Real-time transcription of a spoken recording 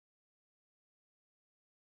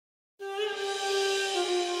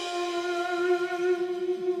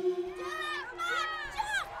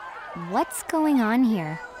What's going on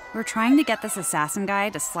here? We're trying to get this assassin guy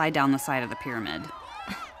to slide down the side of the pyramid.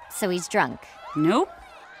 So he's drunk. Nope.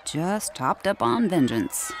 Just topped up on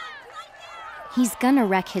vengeance. He's gonna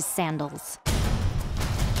wreck his sandals.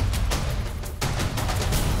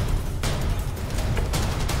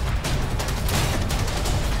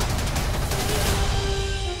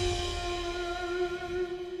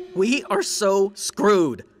 We are so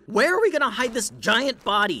screwed. Where are we gonna hide this giant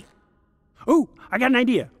body? Oh, I got an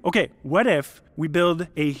idea. Okay, what if we build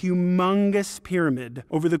a humongous pyramid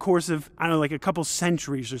over the course of, I don't know, like a couple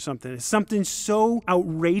centuries or something? It's something so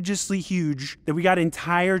outrageously huge that we got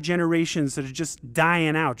entire generations that are just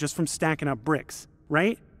dying out just from stacking up bricks,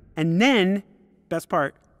 right? And then, best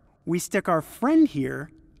part, we stick our friend here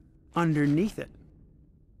underneath it.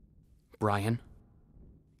 Brian,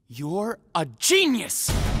 you're a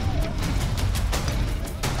genius!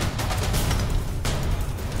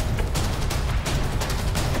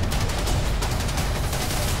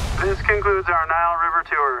 This concludes our Nile River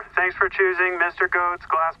tour. Thanks for choosing Mr. Goat's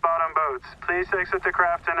Glass Bottom Boats. Please exit the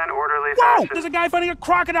craft in an orderly fashion. There's a guy fighting a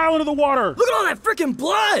crocodile into the water! Look at all that freaking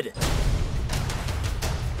blood!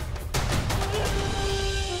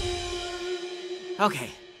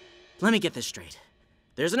 Okay, let me get this straight.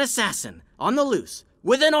 There's an assassin on the loose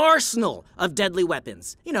with an arsenal of deadly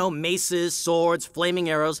weapons. You know, maces, swords,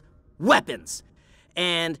 flaming arrows, weapons.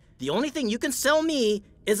 And the only thing you can sell me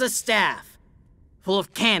is a staff full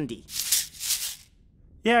of candy.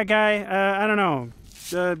 Yeah, guy, I don't know.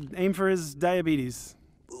 Aim for his diabetes.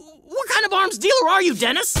 What kind of arms dealer are you,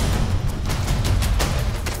 Dennis?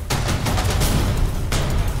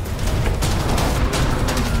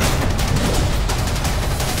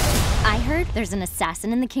 I heard there's an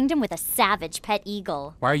assassin in the kingdom with a savage pet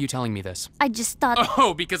eagle. Why are you telling me this? I just thought...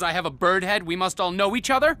 Oh, because I have a bird head, we must all know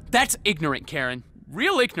each other? That's ignorant, Karen.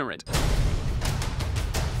 Real ignorant.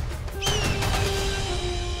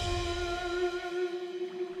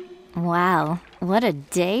 Wow, what a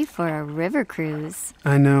day for a river cruise.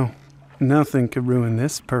 I know. Nothing could ruin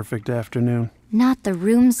this perfect afternoon. Not the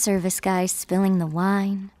room service guy spilling the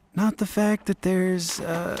wine. Not the fact that there's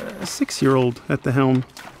a 6-year-old at the helm.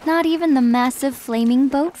 Not even the massive flaming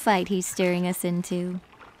boat fight he's steering us into.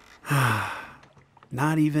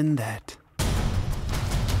 Not even that.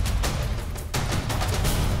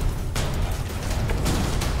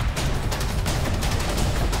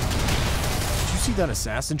 See that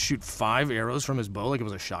assassin shoot 5 arrows from his bow like it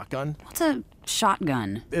was a shotgun? What's a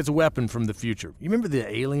shotgun? It's a weapon from the future. You remember the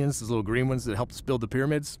aliens, those little green ones that helped us build the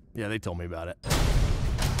pyramids? Yeah, they told me about it.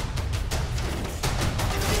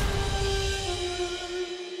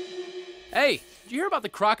 Hey, did you hear about the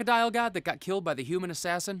crocodile god that got killed by the human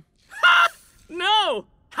assassin? Ha! No!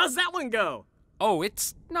 How's that one go? Oh,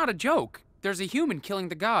 it's not a joke. There's a human killing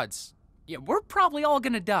the gods. Yeah, we're probably all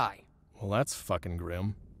gonna die. Well, that's fucking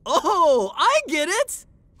grim. Oh, I get it!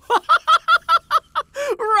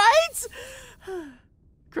 Right?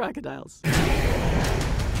 Crocodiles.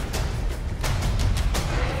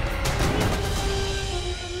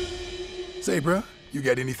 Say, bruh, you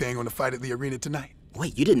got anything on the fight at the arena tonight?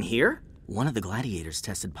 Wait, you didn't hear? One of the gladiators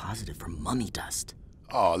tested positive for mummy dust.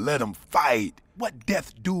 Oh, let them fight. What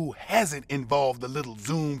death duel hasn't involved a little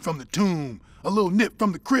zoom from the tomb, a little nip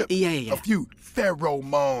from the crypt, Yeah. a few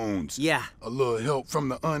pheromones, Yeah. a little help from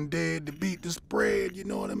the undead to beat the spread, you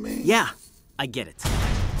know what I mean? Yeah, I get it.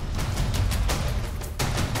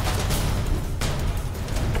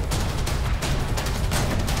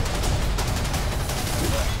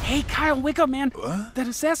 Hey, Kyle, wake up, man. What? That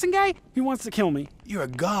assassin guy, he wants to kill me. You're a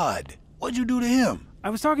god. What'd you do to him? I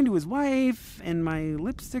was talking to his wife, and my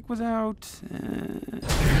lipstick was out.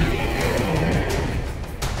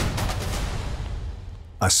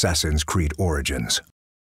 Assassin's Creed Origins.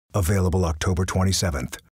 Available October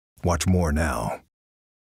 27th. Watch more now.